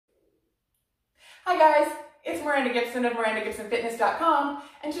Hi guys, it's Miranda Gibson of MirandaGibsonFitness.com,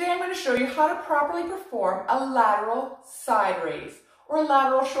 and today I'm going to show you how to properly perform a lateral side raise or a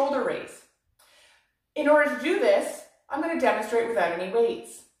lateral shoulder raise. In order to do this, I'm going to demonstrate without any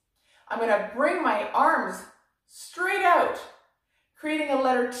weights. I'm going to bring my arms straight out, creating a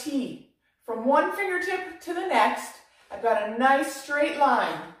letter T. From one fingertip to the next, I've got a nice straight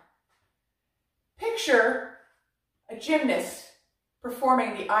line. Picture a gymnast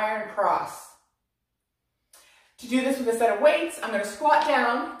performing the iron cross. To do this with a set of weights, I'm going to squat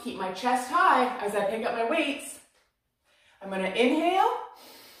down, keep my chest high as I pick up my weights. I'm going to inhale,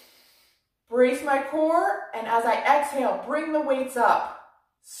 brace my core, and as I exhale, bring the weights up,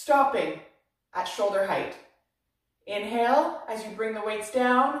 stopping at shoulder height. Inhale as you bring the weights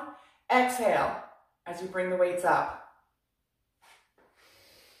down, exhale as you bring the weights up.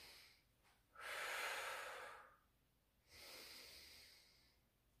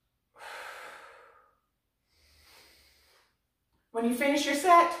 When you finish your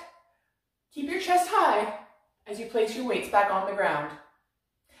set, keep your chest high as you place your weights back on the ground.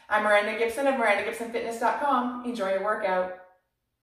 I'm Miranda Gibson of MirandaGibsonFitness.com. Enjoy your workout.